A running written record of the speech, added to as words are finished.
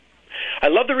I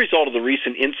love the result of the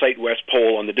recent Insight West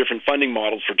poll on the different funding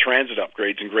models for transit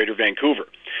upgrades in Greater Vancouver.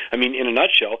 I mean, in a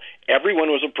nutshell, everyone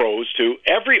was opposed to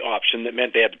every option that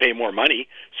meant they had to pay more money.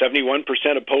 71%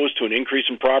 opposed to an increase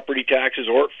in property taxes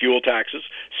or fuel taxes.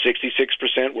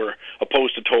 66% were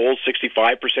opposed to tolls.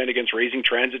 65% against raising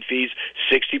transit fees.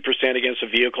 60% against a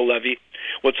vehicle levy.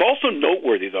 What's also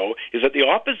noteworthy, though, is that the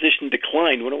opposition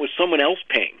declined when it was someone else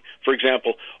paying. For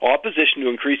example, opposition to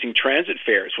increasing transit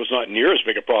fares was not near as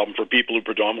big a problem for people who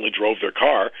predominantly drove their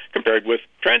car compared with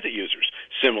transit users.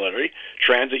 Similarly,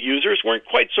 transit users weren't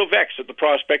quite so vexed at the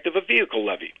prospect of a vehicle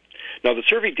levy. Now, the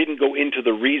survey didn't go into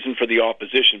the reason for the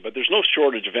opposition, but there's no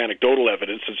shortage of anecdotal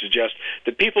evidence to suggest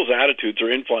that people's attitudes are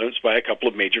influenced by a couple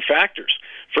of major factors.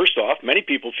 First off, many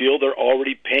people feel they're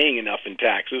already paying enough in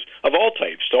taxes of all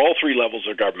types to all three levels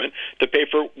of government to pay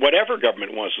for whatever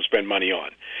government wants to spend money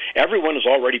on. Everyone is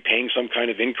already paying some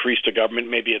kind of increase to government.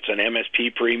 Maybe it's an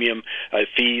MSP premium,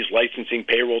 fees, licensing,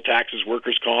 payroll taxes,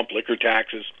 workers' comp, liquor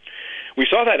taxes. We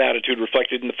saw that attitude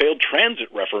reflected in the failed transit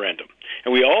referendum.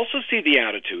 And we also see the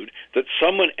attitude that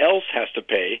someone else has to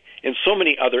pay in so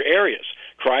many other areas.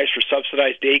 Cries for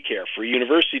subsidized daycare, free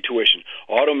university tuition,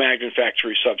 auto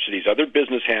manufacturing subsidies, other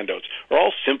business handouts are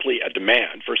all simply a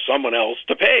demand for someone else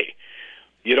to pay.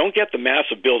 You don't get the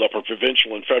massive buildup of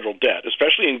provincial and federal debt,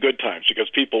 especially in good times, because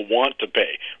people want to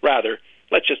pay. Rather,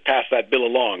 let's just pass that bill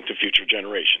along to future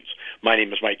generations. My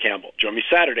name is Mike Campbell. Join me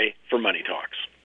Saturday for Money Talks.